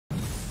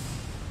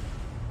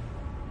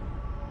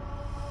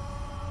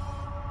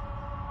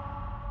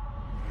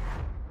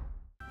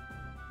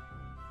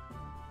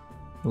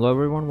Hello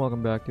everyone,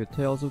 welcome back to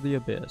Tales of the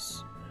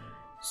Abyss.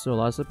 So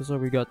last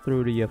episode we got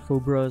through the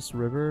Fubras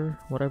River,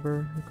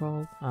 whatever you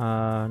called.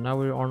 Now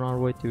we're on our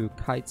way to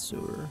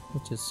Kaitzur,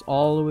 which is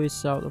all the way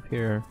south of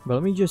here. But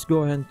let me just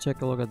go ahead and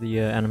take a look at the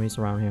enemies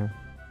around here.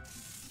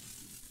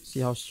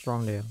 See how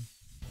strong they are.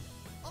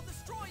 I'll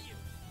destroy you.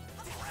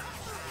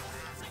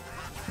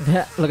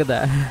 Yeah, look at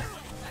that.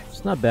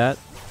 It's not bad.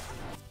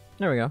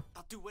 There we go.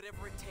 I'll do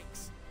whatever it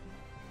takes.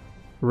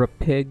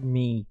 Rapig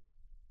meat.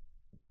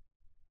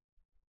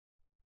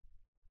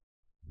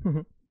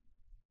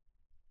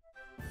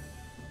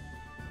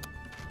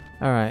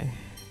 Alright,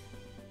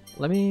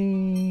 let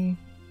me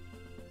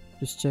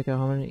just check out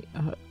how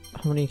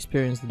many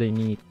experience do they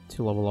need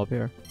to level up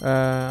here.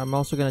 I'm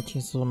also gonna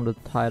change some of the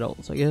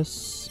titles, I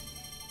guess.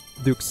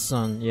 Duke's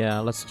son, yeah,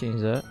 let's change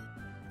that.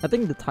 I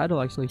think the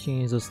title actually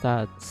changes the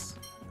stats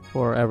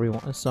for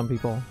everyone, some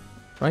people,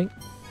 right?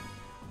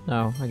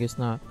 No, I guess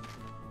not.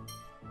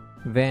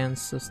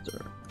 Van's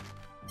sister,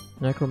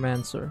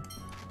 Necromancer.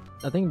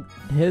 I think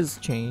his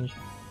changed.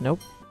 Nope.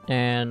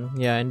 And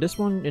yeah, in this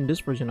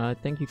version, I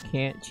think you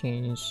can't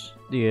change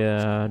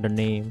the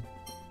name.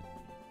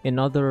 In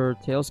other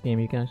Tales game,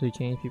 you can actually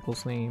change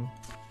people's name.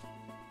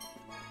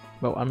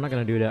 But I'm not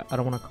gonna do that. I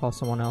don't want to call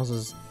someone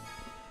else's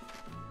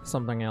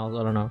something else.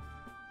 I don't know.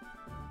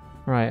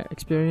 Right,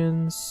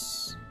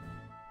 experience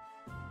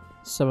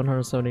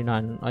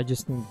 779. I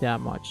just need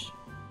that much.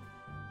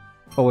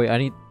 Oh wait, I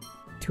need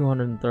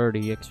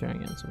 230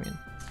 experience. I mean,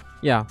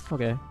 yeah,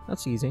 okay,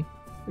 that's easy.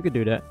 We could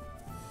do that.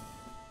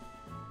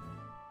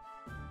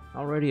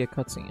 Already a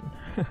cutscene.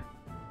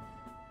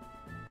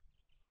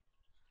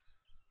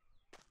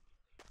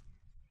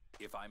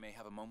 If I may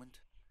have a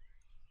moment.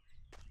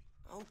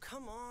 Oh,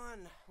 come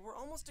on. We're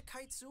almost to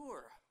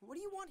Kaitzur. What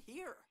do you want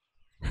here?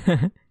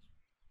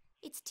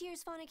 It's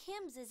Tyr's phonic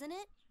hymns, isn't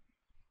it?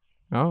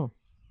 Oh.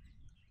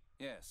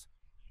 Yes,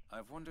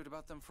 I've wondered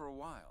about them for a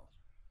while.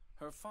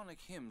 Her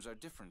phonic hymns are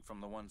different from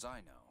the ones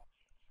I know.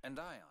 And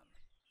Ion,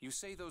 you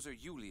say those are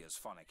Yulia's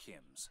phonic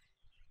hymns.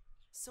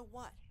 So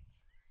what?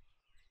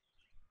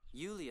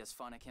 Yulia's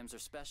phonic hymns are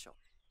special.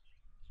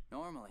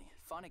 Normally,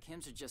 phonic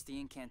hymns are just the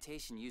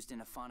incantation used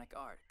in a phonic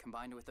art,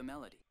 combined with a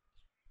melody.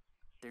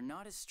 They're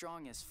not as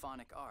strong as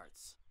phonic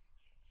arts.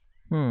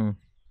 But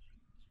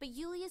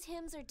Yulia's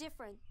hymns are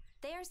different.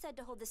 They are said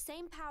to hold the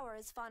same power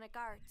as phonic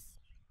arts.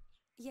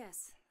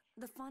 Yes,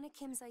 the phonic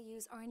hymns I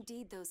use are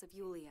indeed those of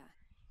Yulia.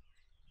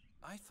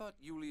 I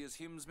thought Yulia's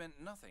hymns meant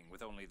nothing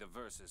with only the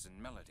verses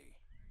and melody.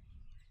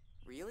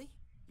 Really?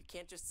 You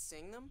can't just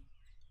sing them?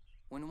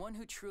 When one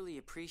who truly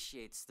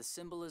appreciates the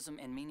symbolism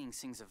and meaning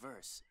sings a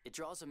verse, it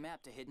draws a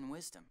map to hidden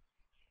wisdom.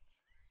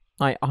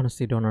 I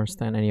honestly don't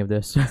understand any of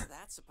this. What's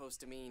that supposed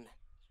to mean?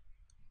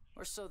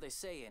 Or so they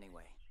say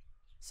anyway.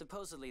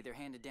 Supposedly they're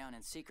handed down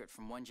in secret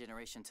from one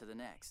generation to the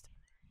next.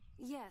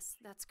 Yes,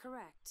 that's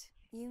correct.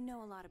 You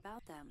know a lot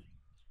about them.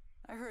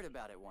 I heard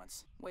about it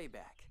once, way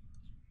back.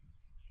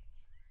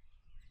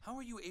 How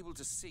are you able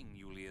to sing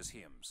Yulia's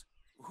hymns?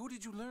 Who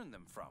did you learn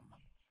them from?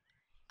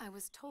 I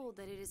was told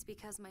that it is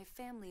because my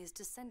family is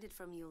descended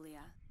from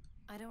Yulia.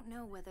 I don't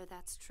know whether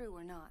that's true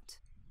or not.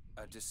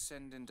 A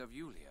descendant of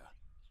Yulia.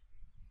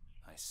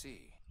 I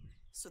see.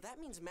 So that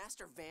means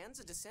Master Van's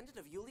a descendant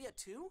of Yulia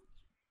too?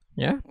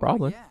 Yeah,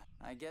 probably. Well,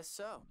 yeah, I guess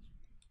so.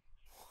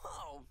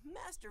 Whoa,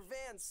 Master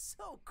Van's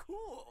so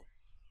cool!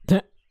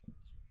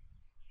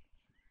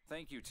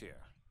 Thank you, Tyr.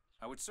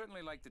 I would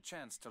certainly like the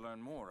chance to learn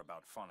more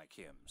about phonic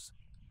hymns.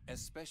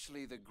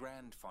 Especially the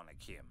Grand Phonic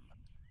Hymn.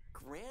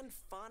 Grand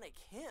phonic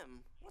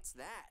hymn? What's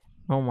that?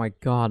 Oh my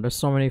god, there's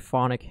so many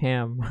phonic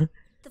hymn.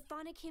 The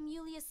phonic hymn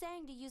Yulia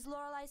sang to use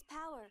Lorelei's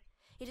power.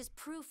 It is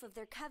proof of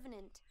their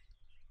covenant.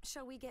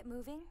 Shall we get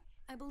moving?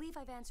 I believe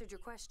I've answered your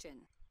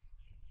question.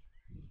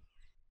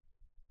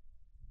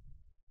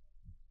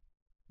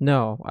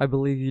 No, I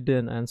believe you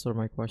didn't answer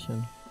my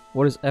question.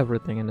 What is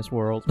everything in this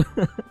world?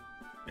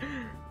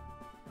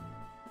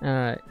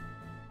 Alright.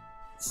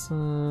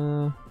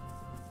 So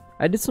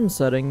I did some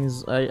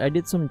settings. I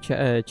did some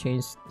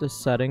change the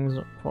settings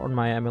for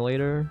my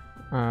emulator.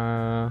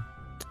 I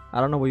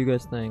don't know what you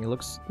guys think.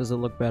 Does it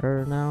look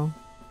better now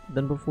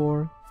than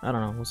before? I don't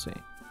know. We'll see.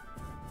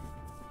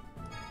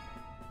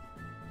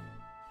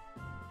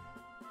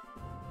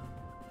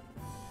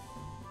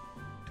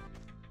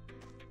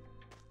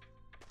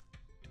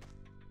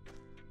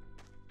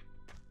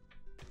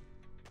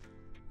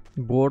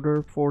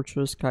 Border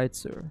Fortress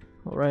Kaitzur.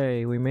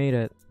 Hooray, we made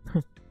it.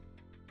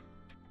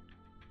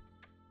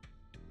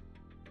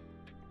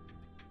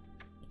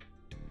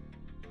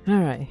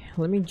 Alright,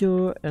 let me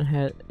go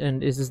ahead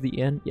and is this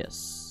the end?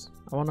 Yes.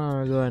 I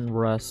wanna go and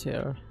rest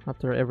here.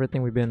 After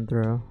everything we've been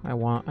through,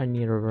 I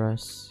need a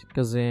rest.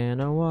 Cause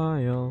in a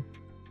while.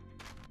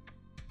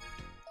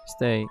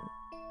 Stay.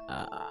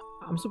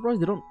 I'm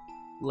surprised they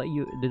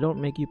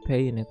don't make you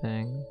pay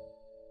anything.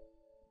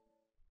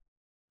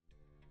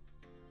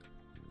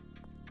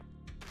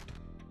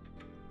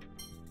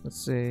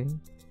 Let's see.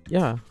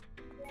 Yeah.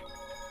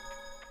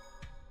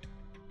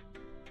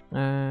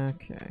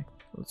 Okay.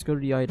 Let's go to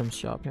the item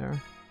shop here.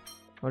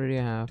 What do you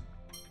have?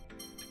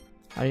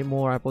 I need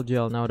more apple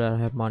gel now that I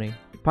have money.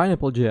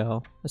 Pineapple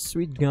gel. A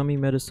sweet gummy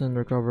medicine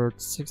recovered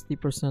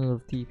 60%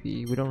 of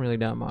TP. We don't really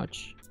that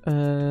much.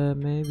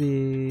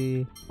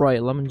 Maybe...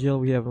 Right, lemon gel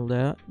we have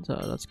that. So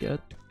that's good.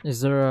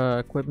 Is there a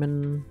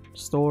equipment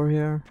store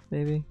here?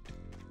 Maybe?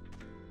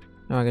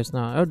 No, I guess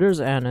not. Oh, there's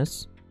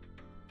anise.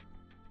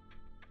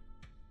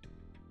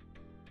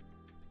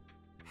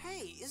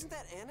 Hey, isn't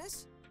that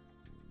Annis?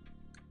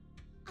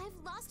 I've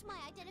lost my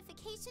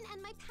identification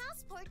and my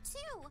passport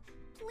too.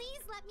 Please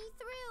let me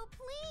through,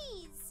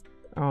 please.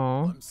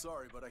 Oh. I'm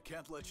sorry, but I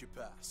can't let you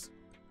pass.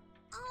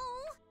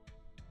 Oh.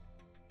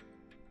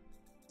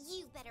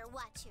 You better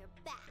watch your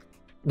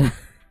back.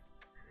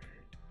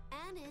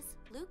 Annis,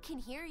 Luke can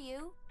hear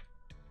you.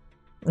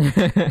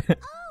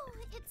 Oh,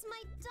 it's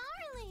my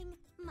darling,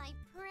 my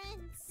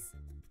prince.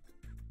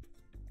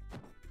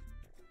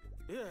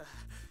 Ugh,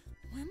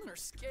 women are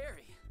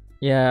scary.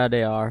 Yeah,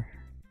 they are.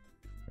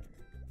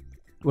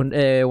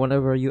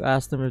 Whenever you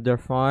ask them if they're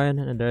fine,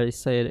 and they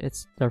say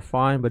they're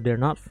fine, but they're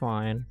not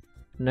fine.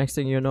 Next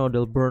thing you know,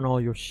 they'll burn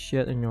all your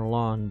shit in your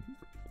lawn.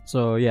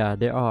 So yeah,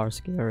 they are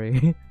scary.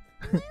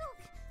 Luke,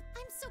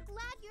 I'm so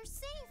glad you're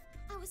safe.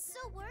 I was so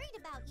worried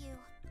about you.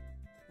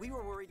 We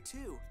were worried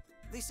too.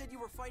 They said you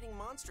were fighting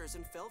monsters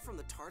and fell from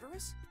the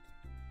Tartarus?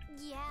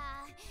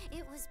 Yeah,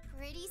 it was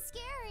pretty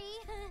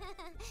scary.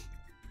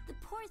 The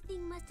poor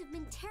thing must have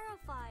been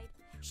terrified.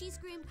 She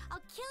screamed,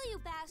 "I'll kill you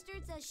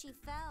bastards," as she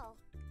fell.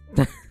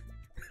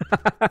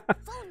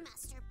 Phone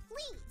master,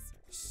 please.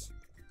 Shh.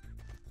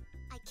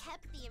 I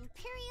kept the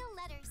Imperial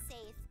letter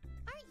safe.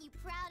 Aren't you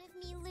proud of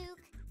me,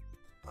 Luke?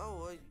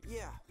 Oh,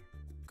 yeah.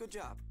 Good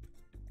job.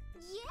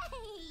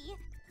 Yay!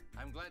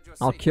 I'm glad you're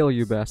I'll safe. kill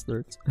you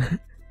bastards.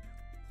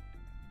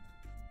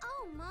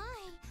 Oh my.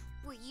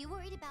 Were you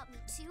worried about me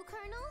too,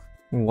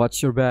 Colonel?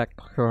 Watch your back,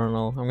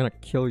 Colonel. I'm gonna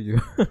kill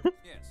you.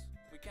 Yes,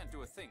 we can't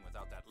do a thing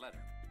without that letter.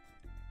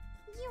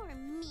 You're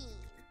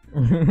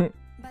mean.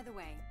 By the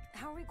way,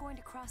 how are we going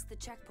to cross the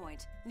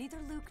checkpoint? Neither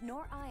Luke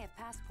nor I have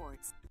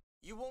passports.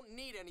 You won't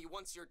need any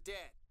once you're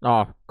dead.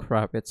 Oh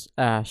crap, it's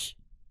Ash.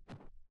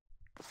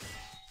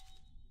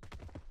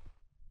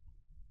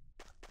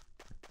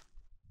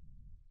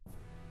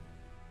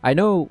 I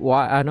know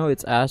why. I know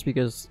it's Ash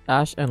because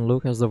Ash and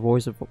Luke has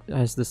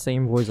the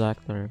same voice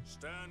actor,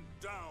 Stand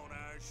down,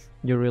 Ash.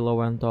 Yuri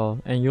Lowenthal,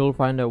 and you'll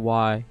find out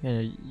why.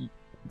 And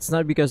it's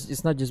not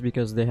just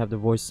because they have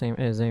the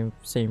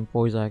same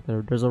voice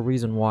actor. There's a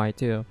reason why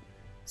too.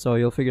 So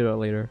you'll figure it out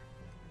later.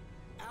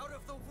 Out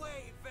of the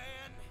way,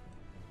 Van!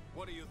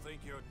 What do you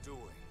think you're doing?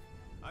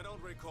 I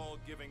don't recall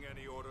giving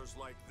any orders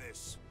like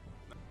this.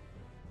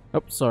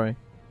 Oh, sorry.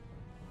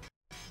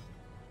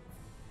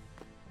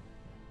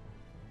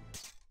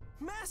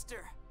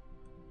 Master!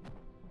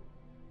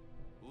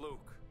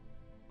 Luke,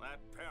 that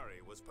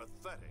parry was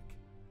pathetic.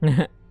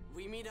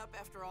 We meet up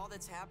after all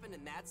that's happened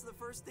and that's the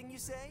first thing you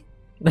say?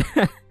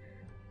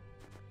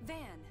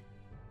 Van,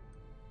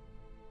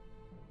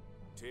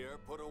 Tyr,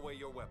 put away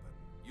your weapon.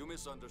 You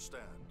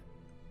misunderstand.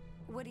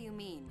 what do you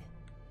mean?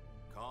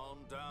 Calm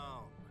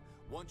down.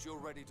 Once you're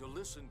ready to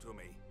listen to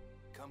me,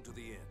 come to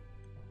the inn.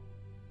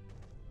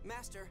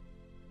 Master,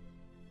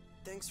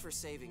 thanks for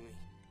saving me.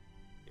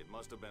 It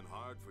must have been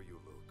hard for you,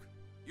 Luke.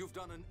 You've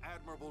done an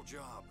admirable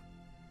job.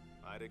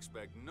 I'd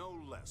expect no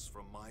less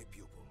from my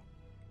pupil.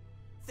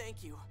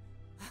 Thank you.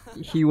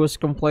 He was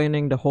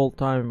complaining the whole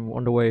time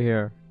on the way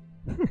here.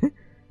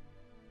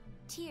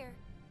 Tyr,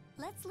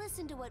 let's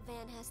listen to what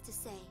Van has to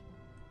say.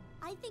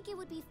 I think it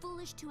would be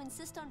foolish to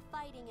insist on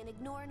fighting and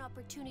ignore an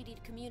opportunity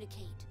to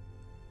communicate.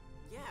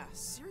 Yeah,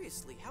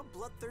 seriously, how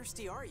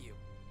bloodthirsty are you?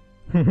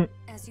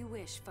 As you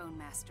wish, Phone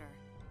Master.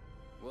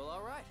 Well,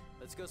 alright,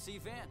 let's go see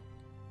Van.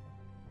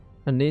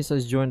 Anise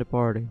has joined the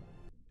party.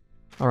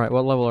 Alright,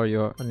 what level are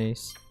you,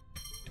 Anise?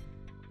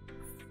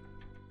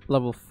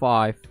 Level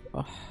 5.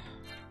 Ugh.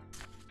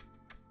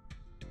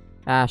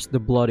 Ash the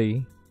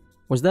Bloody.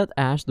 Was that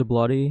Ash the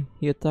Bloody?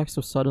 He attacked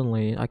so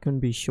suddenly, I couldn't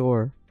be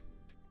sure.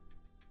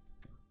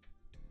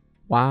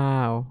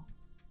 Wow.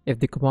 If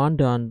the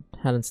commandant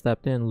hadn't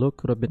stepped in, Luke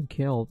could have been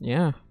killed.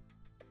 Yeah.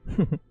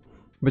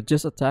 But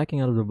just attacking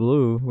out of the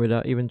blue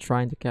without even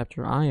trying to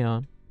capture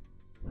Ion.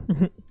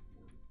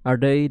 Are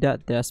they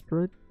that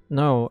desperate?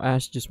 No,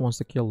 Ash just wants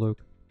to kill Luke.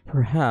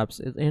 Perhaps,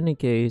 in any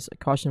case, a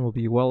caution will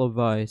be well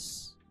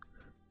advised.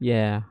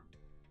 Yeah.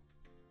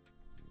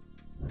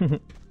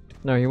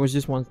 No, he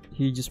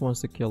just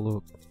wants to kill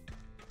Luke.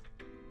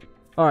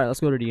 Alright,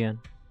 let's go to the end.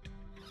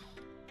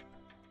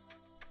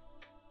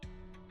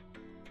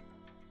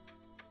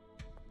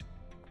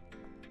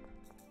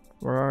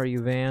 Where are you,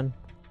 Van?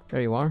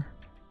 There you are.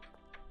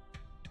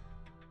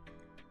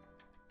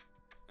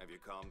 Have you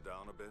calmed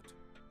down a bit?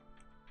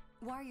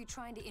 Why are you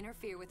trying to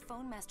interfere with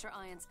Phone Master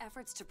Ion's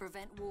efforts to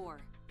prevent war?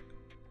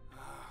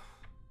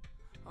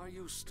 Are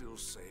you still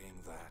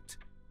saying that?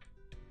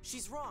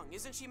 She's wrong,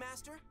 isn't she,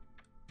 Master?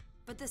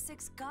 But the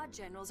 6 God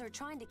Generals are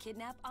trying to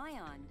kidnap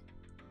Ion.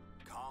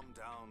 Calm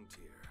down,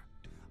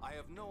 Tyr. I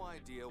have no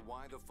idea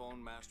why the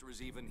Phone Master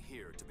is even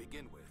here to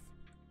begin with.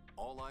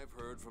 All I've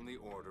heard from the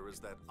Order is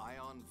that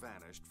Ion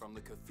vanished from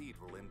the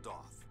cathedral in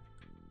Doth.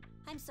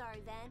 I'm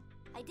sorry, Van.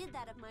 I did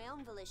that of my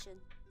own volition.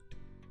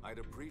 I'd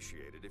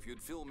appreciate it if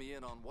you'd fill me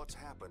in on what's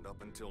happened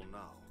up until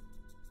now.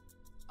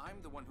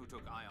 I'm the one who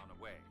took Ion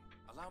away.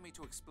 Allow me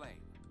to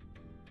explain.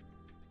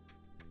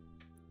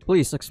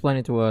 Please explain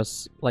it to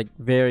us, like,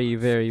 very,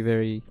 very,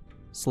 very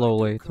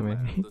slowly to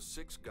me. The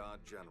 6 god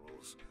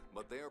generals,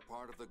 but they're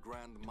part of the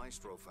Grand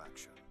Maestro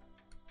faction.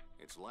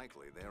 It's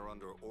likely they're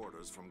under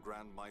orders from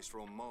Grand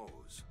Maestro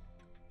Mose.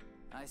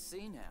 I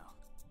see now.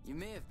 You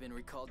may have been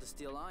recalled to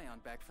steal Ion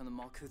back from the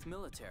Malkuth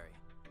military.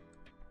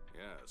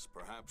 Yes,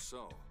 perhaps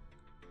so.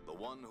 The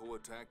one who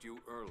attacked you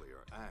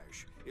earlier,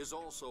 Ash, is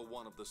also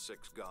one of the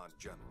 6 god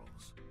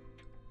generals.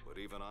 But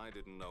even I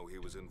didn't know he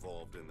was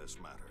involved in this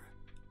matter.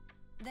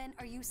 Then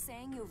are you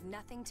saying you have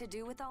nothing to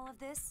do with all of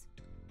this?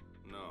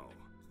 No.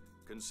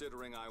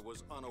 Considering I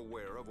was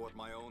unaware of what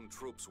my own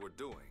troops were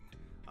doing,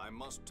 I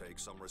must take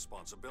some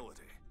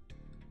responsibility.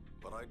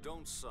 But I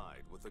don't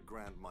side with the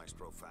Grand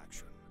Maestro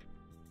faction.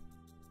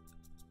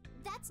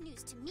 That's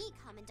news to me,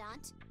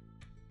 Commandant.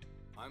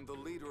 I'm the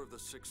leader of the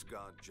 6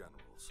 god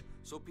generals,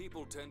 so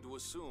people tend to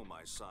assume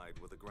I side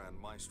with the Grand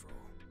Maestro.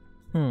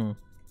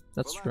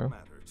 That's For true. that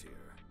matter, Tyr,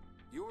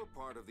 you're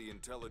part of the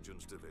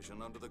intelligence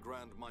division under the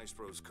Grand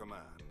Maestro's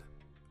command.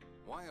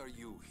 Why are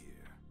you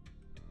here?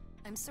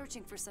 I'm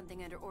searching for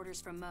something under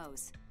orders from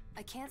Mose.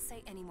 I can't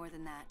say any more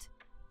than that.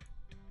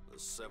 The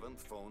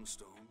 7th phone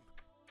stone?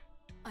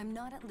 I'm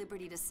not at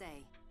liberty to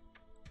say.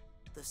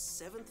 The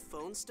 7th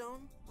phone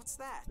stone? What's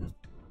that?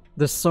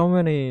 There's so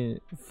many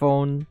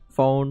phone.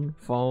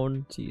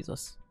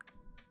 Jesus.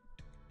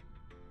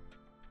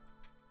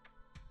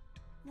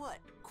 What?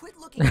 Quit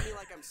looking at me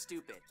like I'm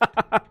stupid.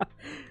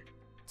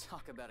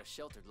 Talk about a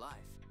sheltered life.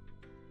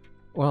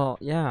 Well,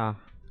 yeah.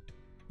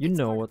 You It's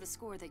know part what. of the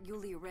score that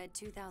Yulia read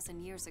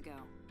 2,000 years ago.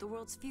 The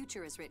world's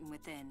future is written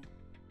within.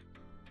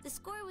 The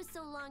score was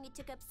so long it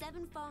took up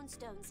 7 phone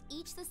stones,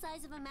 each the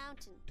size of a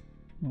mountain.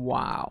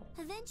 Wow.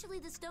 Eventually,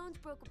 the stones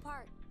broke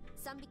apart.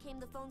 Some became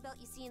the phone belt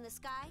you see in the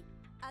sky,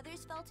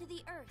 others fell to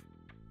the earth.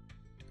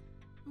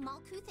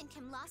 Malkuth and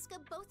Kimlaska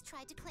both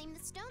tried to claim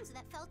the stones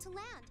that fell to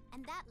land,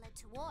 and that led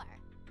to war.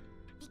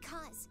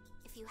 Because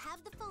if you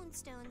have the phone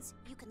stones,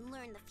 you can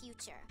learn the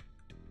future.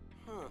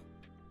 Huh.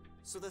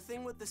 So the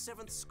thing with the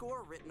 7th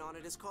score written on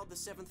it is called the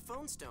 7th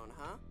phone stone,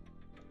 huh?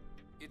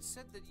 It's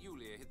said that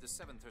Yulia hit the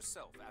 7th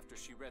herself after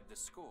she read the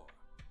score.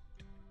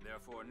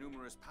 Therefore,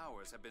 numerous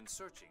powers have been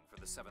searching for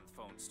the 7th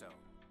phone stone.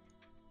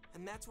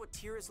 And that's what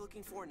Tyr is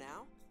looking for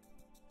now?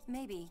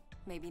 Maybe,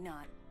 maybe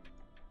not.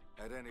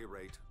 At any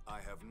rate, I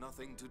have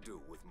nothing to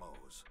do with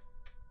Mose.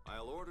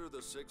 I'll order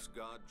the 6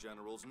 god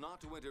generals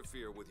not to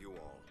interfere with you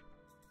all.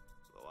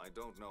 Though I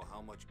don't know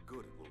how much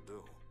good it will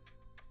do.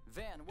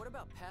 Van, what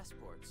about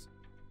passports?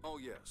 Oh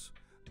yes,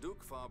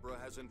 Duke Fabra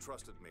has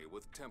entrusted me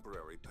with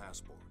temporary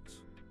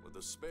passports. With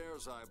the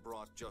spares I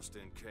brought just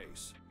in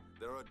case,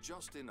 there are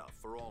just enough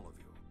for all of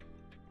you.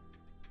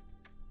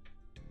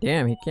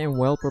 Damn, he came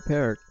well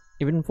prepared.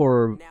 Even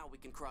for Now we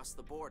can cross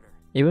the border.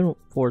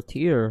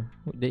 Tyr,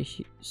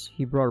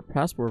 he brought a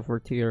passport for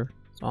Tyr.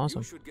 It's awesome.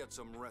 You should get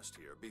some rest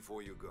here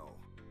before you go.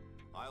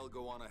 I'll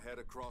go on ahead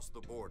across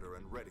the border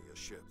and ready a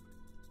ship.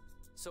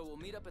 So we'll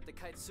meet up at the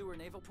Kaitzur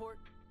Naval Port?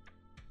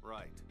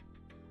 Right.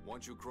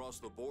 Once you cross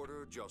the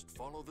border, just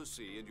follow the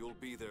sea and you'll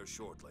be there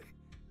shortly.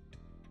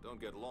 Don't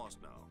get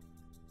lost now.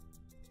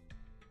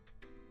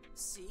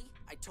 See?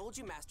 I told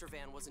you Master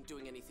Van wasn't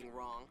doing anything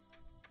wrong.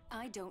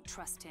 I don't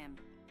trust him.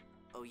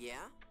 Oh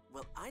yeah?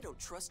 Well, I don't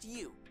trust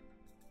you.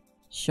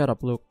 Shut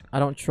up, Luke. I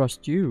don't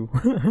trust you.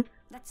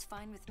 That's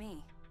fine with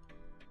me.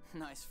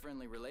 Nice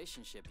friendly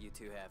relationship you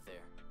two have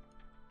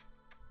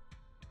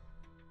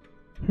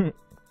there.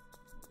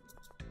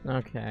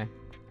 Okay.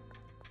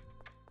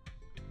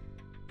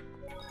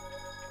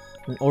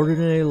 An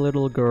ordinary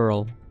little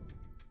girl.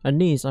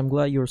 Anise, I'm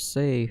glad you're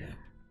safe.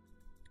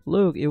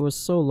 Luke, it was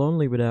so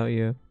lonely without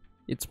you.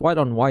 It's white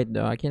on white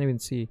though, I can't even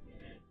see.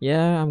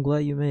 Yeah, I'm glad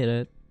you made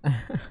it.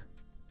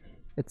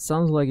 It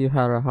sounds like you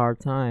had a hard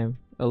time.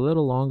 A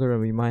little longer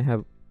and we might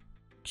have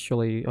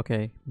actually...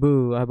 Okay,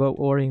 boo, about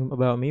worrying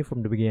about me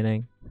from the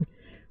beginning.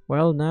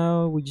 Well,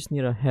 now we just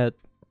need a head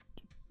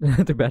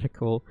to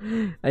medical.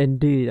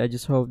 Indeed, I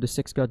just hope the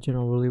 6 god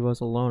general really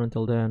was alone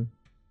until then.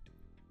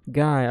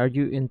 Guy, are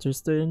you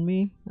interested in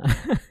me?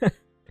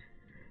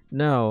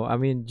 No, I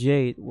mean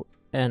Jade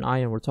and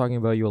Ian were talking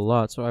about you a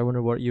lot, so I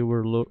wonder what you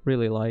were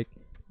really like.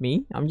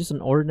 Me? I'm just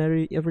an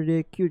ordinary,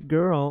 everyday, cute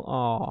girl.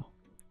 Aw.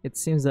 It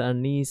seems that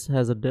Anise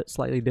has a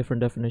slightly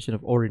different definition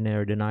of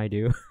ordinary than I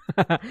do.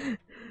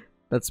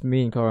 That's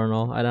mean,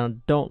 Colonel. I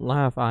don't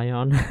laugh,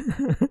 Ion.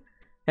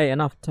 Hey,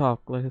 enough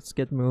talk. Let's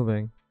get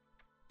moving.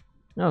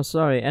 No,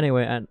 sorry.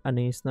 Anyway,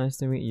 Anise, nice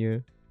to meet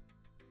you.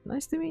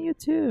 Nice to meet you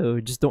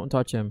too. Just don't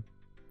touch him.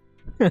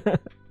 Alright,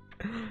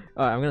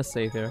 I'm gonna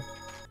save here.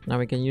 Now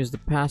we can use the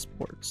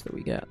passports that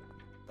we get.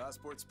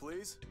 Passports,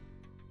 please.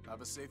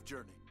 Have a safe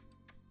journey.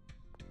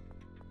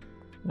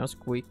 That was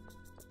quick.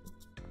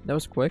 That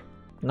was quick.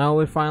 Now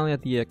we're finally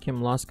at the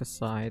Kimlaska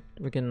side.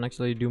 We can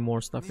actually do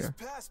more stuff These here.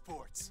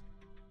 passports.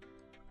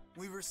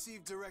 We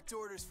received direct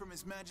orders from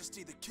His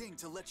Majesty the King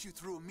to let you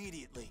through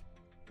immediately.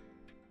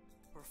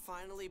 We're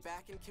finally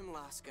back in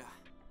Kimlaska.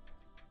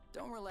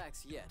 Don't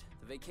relax yet.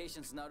 The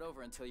vacation's not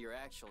over until you're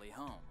actually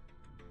home.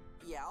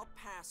 Yeah, I'll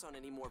pass on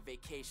any more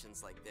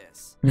vacations like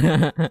this.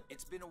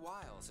 It's been a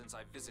while since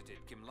I visited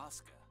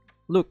Kimlaska.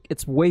 Look,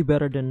 it's way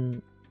better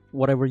than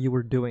whatever you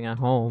were doing at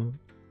home.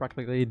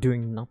 Practically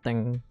doing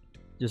nothing.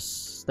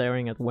 Just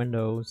staring at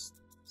windows.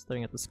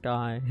 Staring at the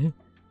sky.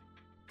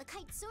 The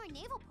Kaitzur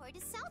Naval Port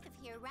is south of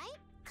here, right?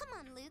 Come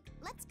on, Luke,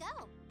 let's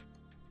go.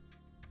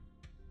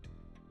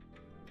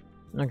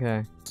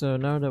 Okay, so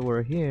now that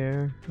we're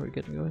here, we're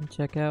gonna go and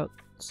check out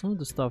some of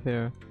the stuff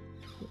here.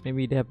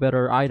 Maybe they have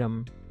better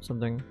item,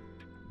 something.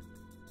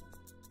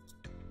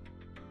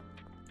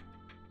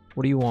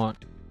 What do you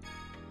want?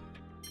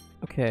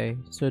 Okay,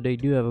 so they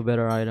do have a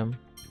better item.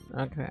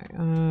 Okay,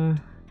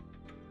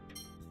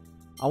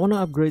 I want to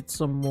upgrade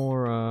some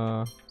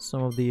more,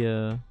 some of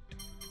the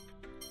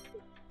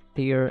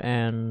Tear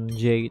and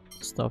Jade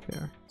stuff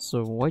here.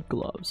 So white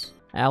gloves,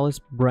 Alice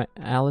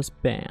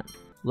band,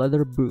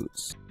 leather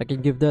boots. I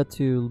can give that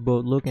to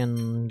both Luke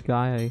and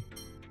Guy.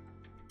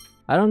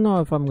 I don't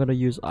know if I'm gonna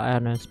use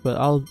Annis, but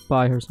I'll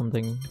buy her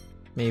something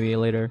maybe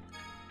later.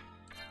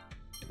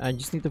 I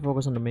just need to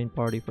focus on the main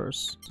party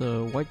first.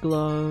 So white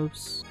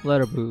gloves,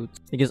 leather boots.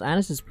 Because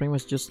Annis is pretty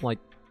much just like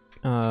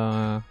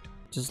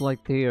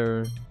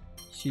Tear.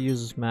 She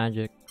uses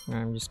magic.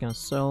 I'm just gonna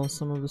sell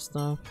some of the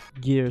stuff.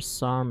 Gear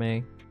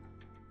Sarme.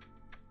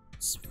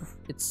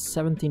 It's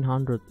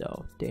 1700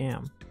 though.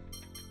 Damn.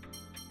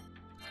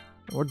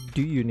 What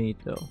do you need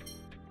though?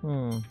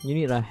 You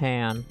need a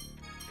hand.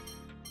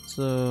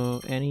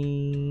 So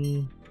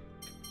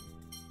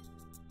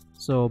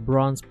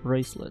bronze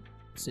bracelet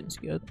seems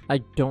good. I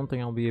don't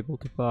think I'll be able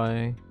to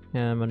buy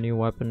him a new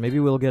weapon. Maybe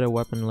we'll get a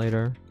weapon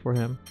later for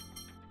him.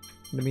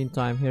 In the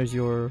meantime, here's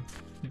your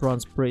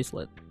bronze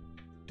bracelet.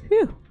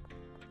 Phew.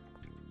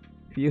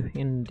 Phew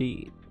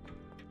indeed.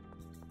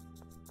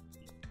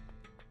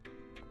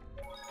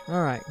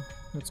 Alright,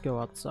 let's go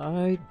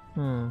outside.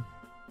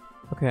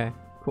 Okay,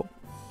 cool.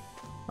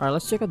 Alright,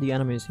 let's check out the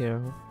enemies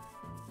here.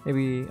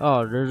 Maybe,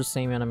 oh, they're the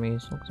same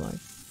enemies, looks like.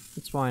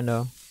 It's fine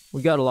though.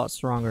 We got a lot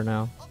stronger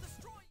now. I'll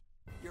destroy you.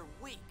 You're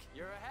weak.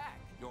 You're a hack.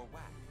 You're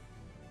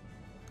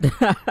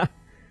whack.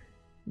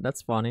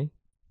 That's funny.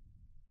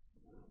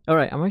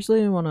 Alright, I'm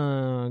actually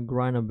wanna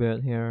grind a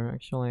bit here,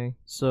 actually.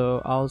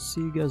 So I'll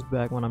see you guys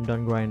back when I'm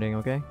done grinding,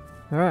 okay?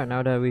 Alright,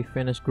 now that we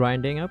finished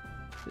grinding up,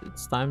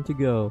 it's time to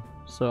go.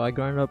 So I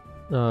grind up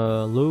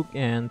Luke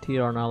and T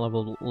are now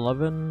level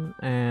 11,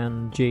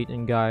 and Jade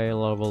and Guy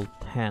level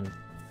 10.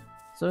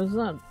 So it's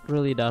not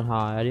really that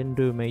high. I didn't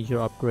do a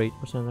major upgrade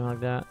or something like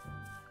that.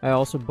 I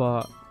also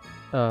bought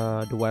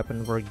the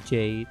weapon for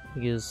Jade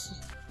because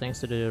thanks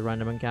to the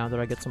random encounter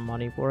I get some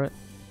money for it.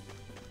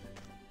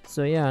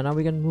 So yeah, now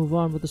we can move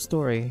on with the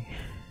story.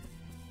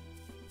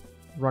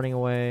 Running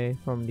away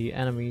from the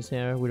enemies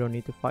here. We don't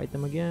need to fight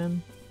them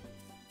again.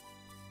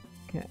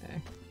 Okay.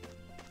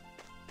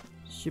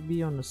 Should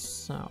be on the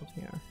south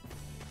here.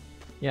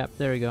 Yep,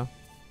 there we go.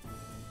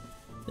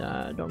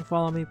 Don't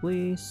follow me,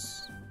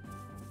 please.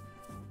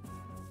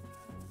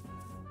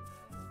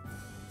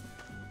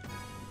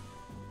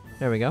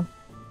 There we go.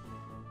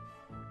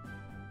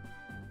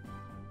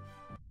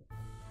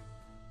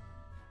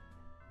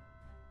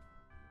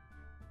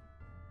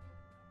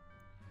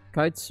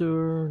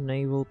 Kaitzur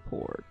Naval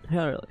Port.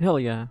 Hell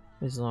yeah,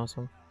 this is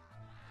awesome.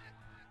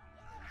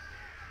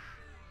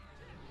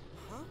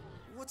 Huh?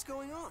 What's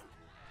going on?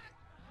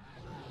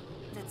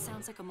 That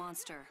sounds like a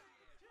monster.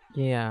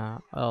 Yeah,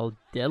 a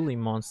deadly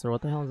monster.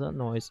 What the hell is that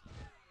noise?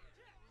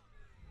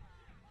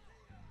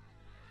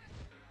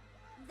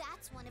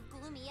 That's one of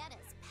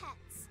Gloomietta's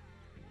pets.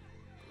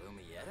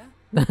 Gloomietta?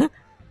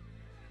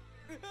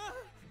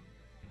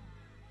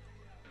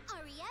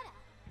 Arietta,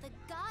 the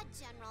god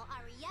general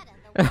Arietta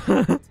the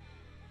Wild.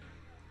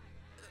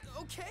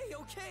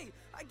 Okay,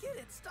 I get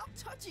it. Stop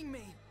touching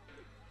me.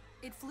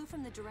 It flew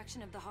from the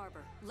direction of the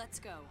harbor. Let's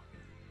go.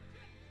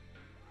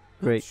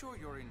 Great. I'm sure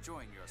you're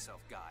enjoying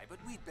yourself, Guy, but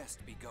we'd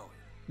best be going.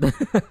 Get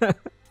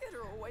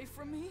her away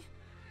from me.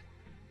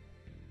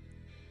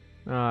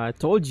 I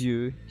told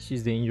you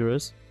she's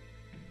dangerous.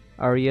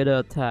 Arietta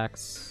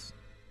attacks.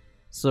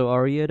 So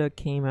Arietta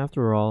came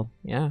after all.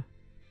 Yeah.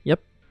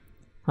 Yep.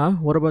 Huh?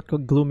 What about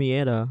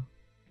Gloomietta?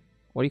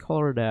 What do you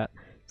call her that?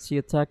 She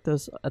attacked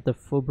us at the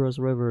Fubras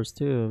rivers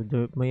too.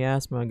 The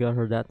miasma got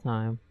her that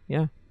time.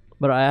 Yeah.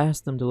 But I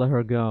asked them to let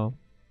her go.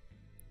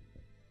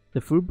 The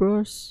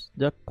Fubras?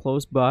 They're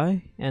close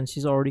by and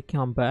she's already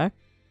come back?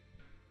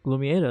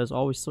 Gloomietta is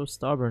always so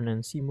stubborn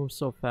and she moves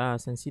so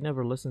fast and she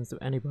never listens to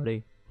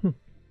anybody.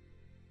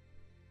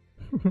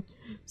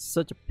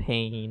 Such a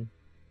pain.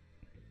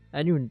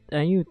 I knew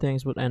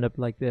things would end up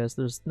like this.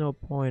 There's no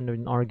point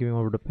in arguing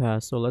over the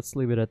past, so let's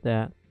leave it at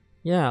that.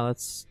 Yeah,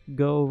 let's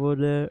go over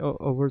there,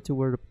 over to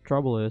where the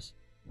trouble is.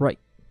 Right.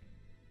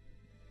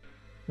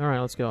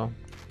 Alright, let's go.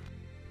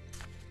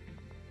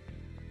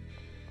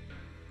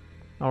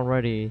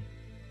 Already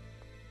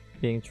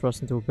being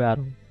thrust into a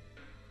battle.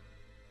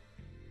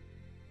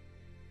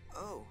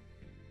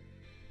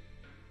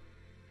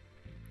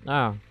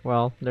 Ah,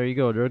 well, there you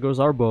go. There goes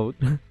our boat.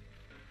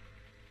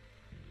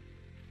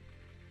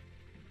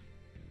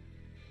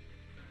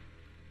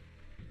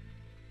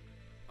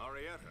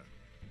 Arietta,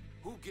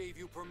 who gave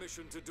you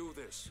permission to do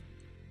this?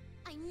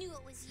 I knew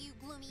it was you,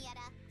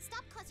 Gloomietta.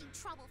 Stop causing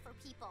trouble for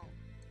people.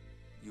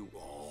 You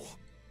all?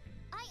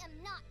 I am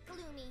not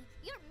gloomy.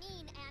 You're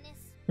mean,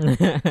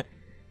 Anis.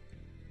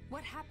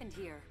 What happened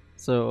here?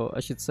 So I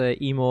should say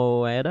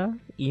Emoetta?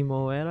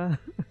 Emoetta?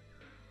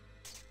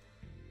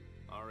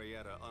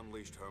 Arietta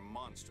unleashed her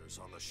monsters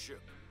on the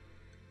ship.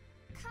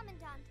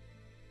 Commandant,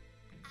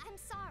 I'm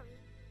sorry.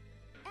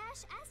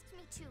 Ash asked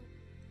me to.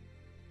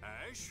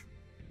 Ash?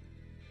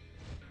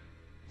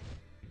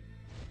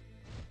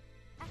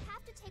 I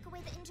have to take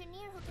away the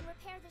engineer who can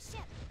repair the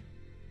ship.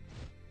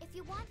 If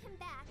you want him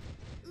back,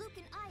 Luke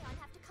and Ion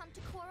have to come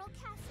to Coral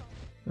Castle.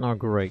 Oh,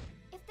 great.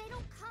 If they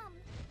don't come,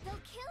 they'll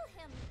kill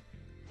him.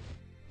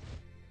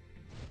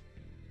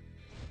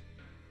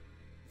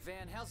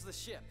 Van, how's the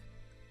ship?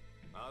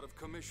 Out of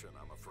commission,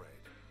 I'm afraid.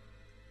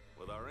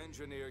 With our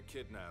engineer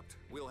kidnapped,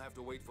 we'll have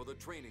to wait for the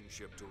training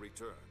ship to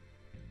return.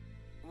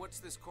 What's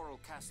this Coral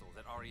Castle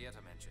that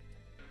Arietta mentioned?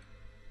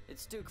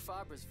 It's Duke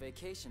Fabra's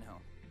vacation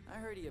home. I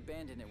heard he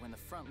abandoned it when the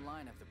front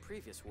line of the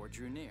previous war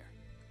drew near.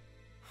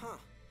 Huh,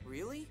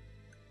 really?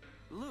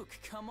 Luke,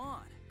 come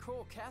on.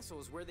 Coral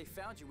Castle is where they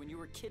found you when you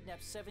were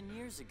kidnapped 7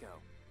 years ago.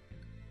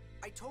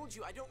 I told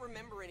you I don't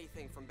remember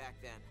anything from back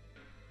then.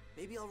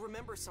 Maybe I'll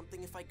remember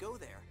something if I go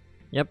there.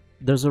 Yep,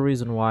 there's a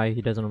reason why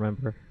he doesn't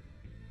remember.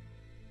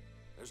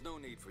 There's no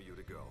need for you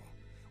to go.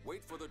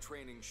 Wait for the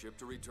training ship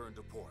to return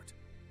to port.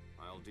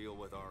 I'll deal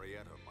with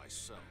Arietta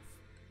myself.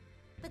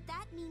 But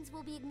that means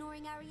we'll be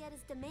ignoring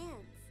Arietta's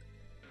demands.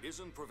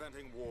 Isn't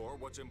preventing war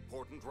what's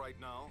important right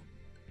now?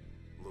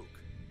 Luke,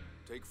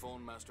 take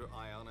Phone Master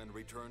Ion and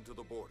return to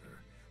the border.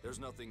 There's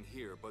nothing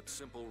here but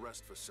simple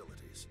rest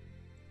facilities.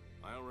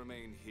 I'll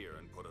remain here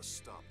and put a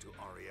stop to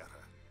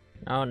Arietta.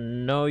 Oh,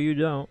 no you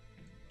don't.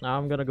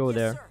 I'm gonna go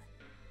there. Sir.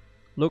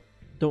 Look,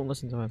 don't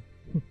listen to him.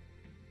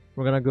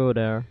 We're gonna go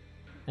there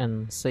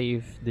and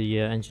save the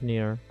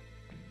engineer.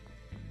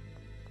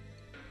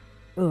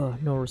 Ugh,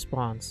 no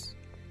response.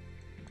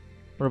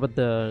 What about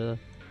the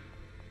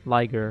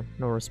Liger?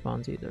 No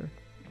response either.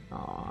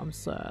 Oh, I'm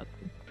sad.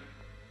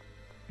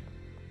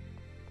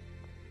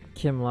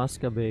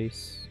 Kimlaska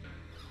base.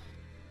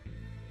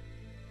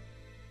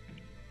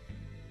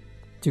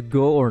 To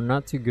go or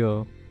not to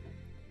go?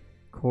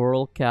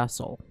 Coral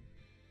Castle.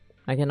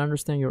 I can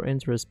understand your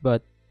interest,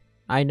 but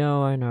I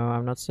know.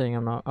 I'm not saying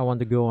I want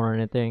to go or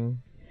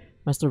anything.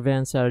 Master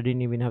Van said I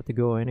didn't even have to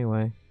go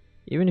anyway.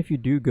 Even if you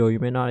do go, you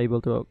may not be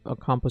able to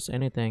accomplish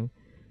anything.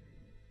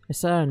 I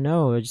said I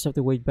know. I just have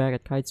to wait back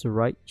at Kaitzur,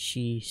 right?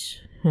 Sheesh.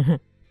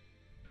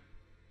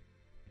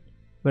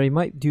 But it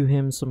might do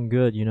him some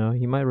good, you know.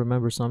 He might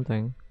remember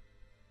something.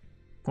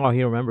 Oh,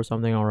 he remembers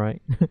something,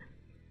 alright.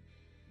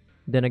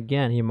 Then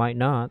again, he might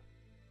not.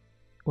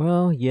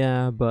 Well,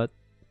 yeah, but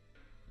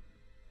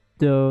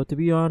though, to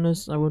be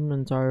honest, I wouldn't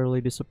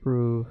entirely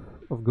disapprove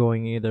of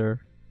going either.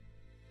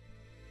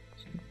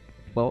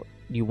 Well,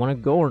 do you want to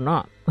go or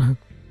not?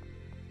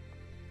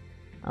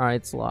 Alright,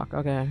 it's locked.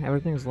 Okay,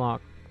 everything's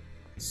locked.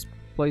 This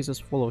place is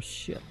full of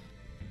shit.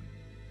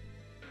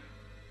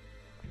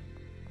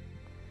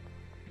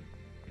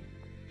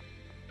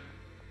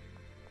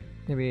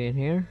 Maybe in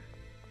here?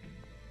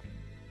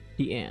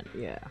 The end,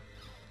 yeah.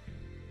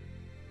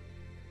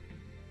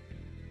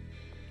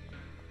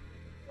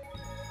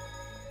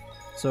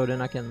 So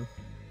then I can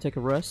take a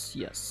rest?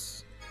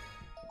 Yes.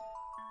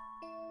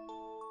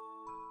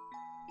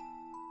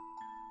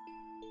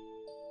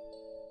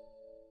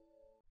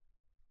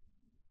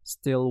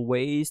 Still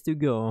ways to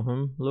go,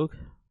 huh? Look.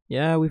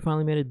 Yeah, we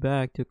finally made it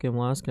back to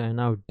Kimlaska, and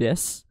now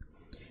this?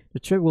 The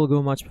trip will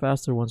go much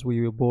faster once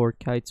we board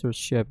Kaitzur's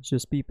ship.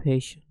 Just be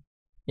patient.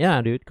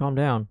 Yeah, dude, calm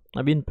down.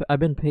 I've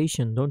been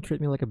patient. Don't treat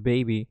me like a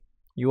baby.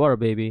 You are a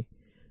baby.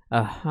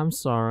 I'm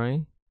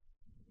sorry.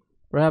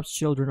 Perhaps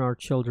children are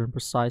children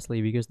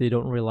precisely because they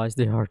don't realize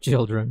they are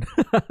children.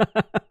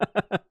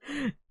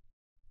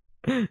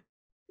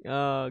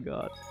 Oh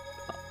god.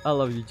 I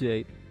love you,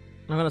 Jade.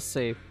 I'm gonna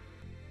save.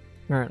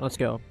 Alright, let's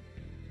go.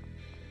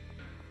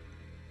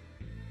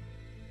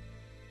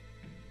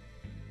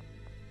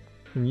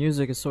 The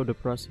music is so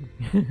depressing.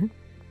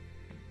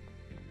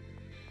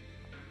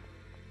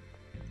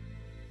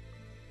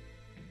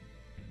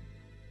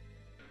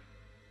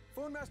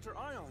 Phone Master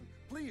Ion,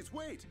 please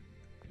wait.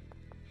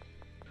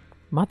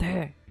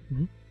 Mate!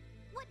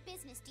 What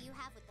business do you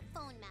have with the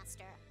Phone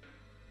Master?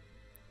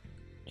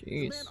 The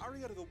Jeez. man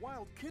Arietta the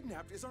Wild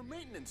kidnapped is our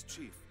maintenance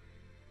chief.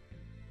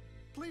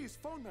 Please,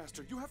 Phone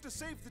Master, you have to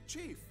save the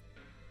chief.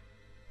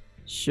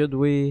 Should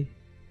we?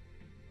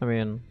 I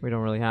mean, we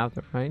don't really have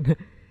to, right?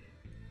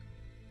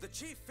 The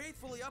chief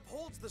faithfully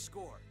upholds the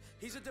score.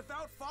 He's a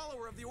devout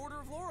follower of the Order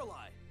of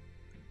Lorelei.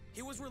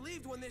 He was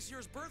relieved when this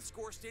year's birth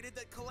score stated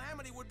that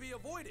calamity would be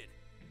avoided.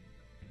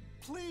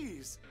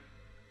 Please.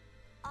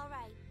 All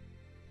right.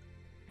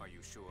 Are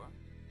you sure?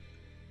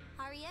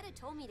 Arietta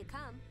told me to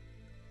come.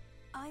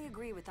 I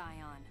agree with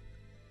Ion.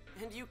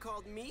 And you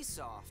called me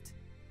soft.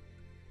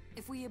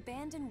 If we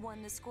abandon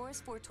one the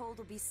scores foretold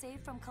will be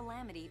saved from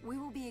calamity, we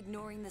will be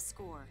ignoring the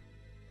score.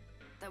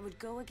 That would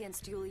go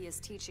against Julia's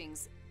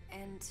teachings,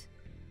 and...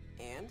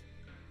 And?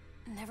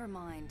 Never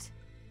mind.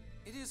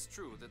 It is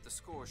true that the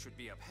score should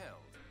be upheld.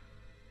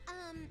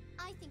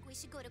 I think we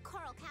should go to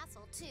Coral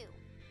Castle, too.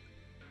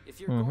 If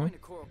you're going to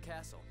Coral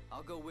Castle,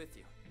 I'll go with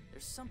you.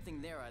 There's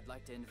something there I'd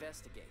like to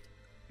investigate.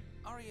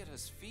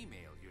 Arietta's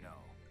female, you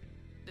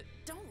know.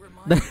 Don't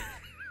remind me.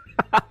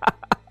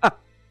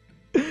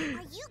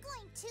 Are you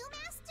going too,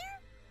 Master?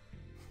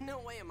 No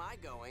way am I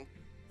going.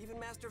 Even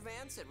Master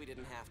Van said we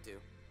didn't have to.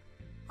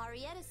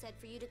 Arietta said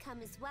for you to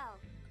come as well.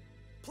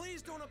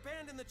 Please don't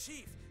abandon the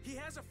chief. He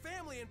has a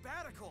family in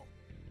Batical.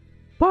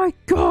 By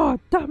God,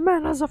 that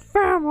man has a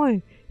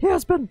family! He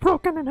has been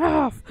broken in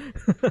half!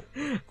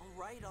 All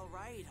right,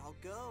 I'll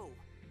go.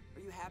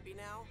 Are you happy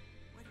now?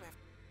 Why do I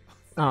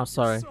have Oh,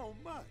 sorry. So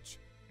much.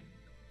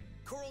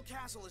 Coral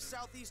Castle is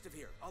southeast of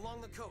here,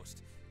 along the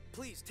coast.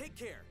 Please, take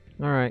care.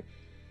 Alright.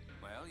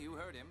 Well, you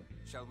heard him.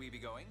 Shall we be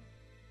going?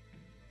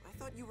 I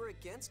thought you were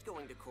against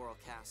going to Coral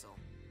Castle.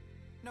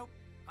 Nope.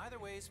 Either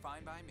way is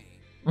fine by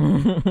me.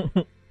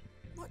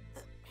 What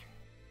the...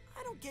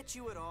 I don't get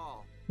you at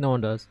all. No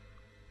one does.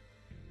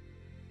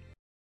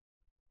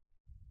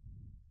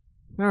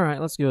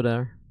 Alright, let's go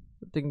there.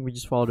 I think we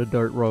just followed the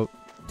dirt road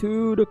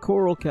to the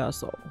Coral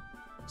Castle.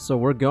 So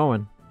we're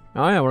going.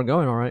 Oh yeah, we're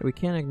going, alright. We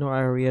can't ignore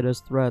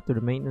Arietta's threat to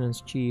the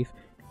maintenance chief.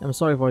 I'm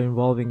sorry for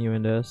involving you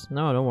in this.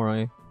 No, don't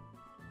worry.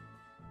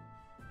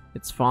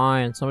 It's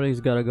fine.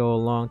 Somebody's gotta go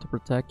along to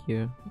protect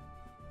you.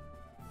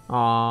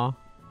 Ah,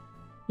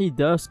 he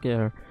does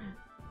care.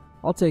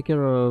 I'll take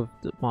care of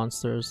the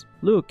monsters.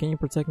 Luke, can you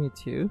protect me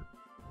too?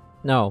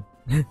 No.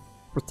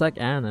 Protect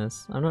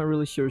Annis. I'm not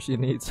really sure she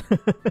needs.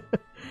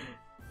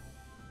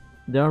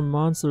 There are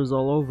monsters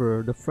all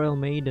over. The frail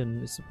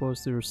maiden is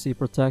supposed to receive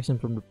protection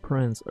from the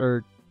prince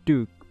or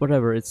duke,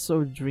 whatever. It's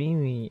so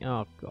dreamy.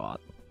 Oh god.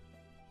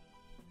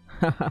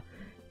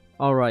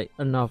 Alright,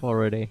 enough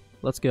already.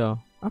 Let's go.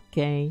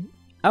 Okay.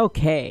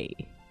 Okay.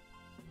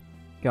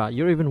 God,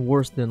 you're even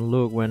worse than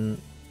Luke when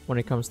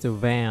it comes to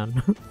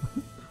Van.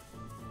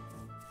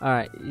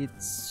 Alright, it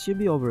should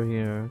be over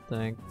here, I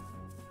think.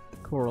 The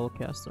Coral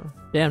Castle.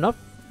 Damn,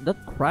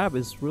 that crab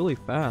is really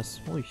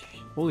fast.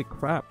 Holy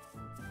crap.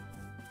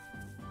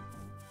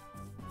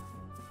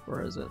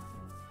 Where is it?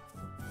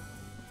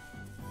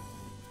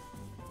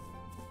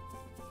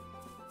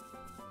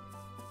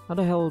 How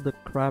the hell did the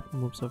crab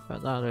move so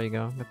fast? Ah, there you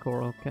go. The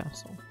Coral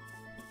Castle.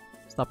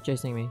 Stop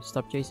chasing me.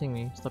 Stop chasing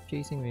me. Stop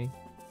chasing me.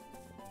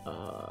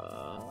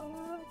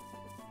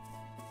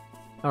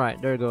 Alright,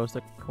 there goes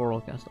the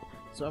Coral Castle.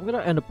 So I'm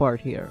gonna end the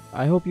part here.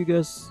 I hope you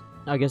guys...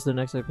 I guess the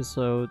next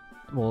episode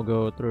we'll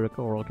go through the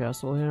Coral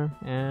Castle here.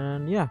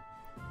 And yeah.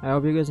 I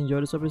hope you guys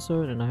enjoyed this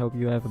episode. And I hope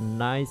you have a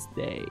nice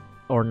day.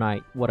 Or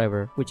night.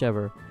 Whatever.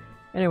 Whichever.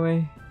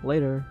 Anyway,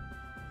 later.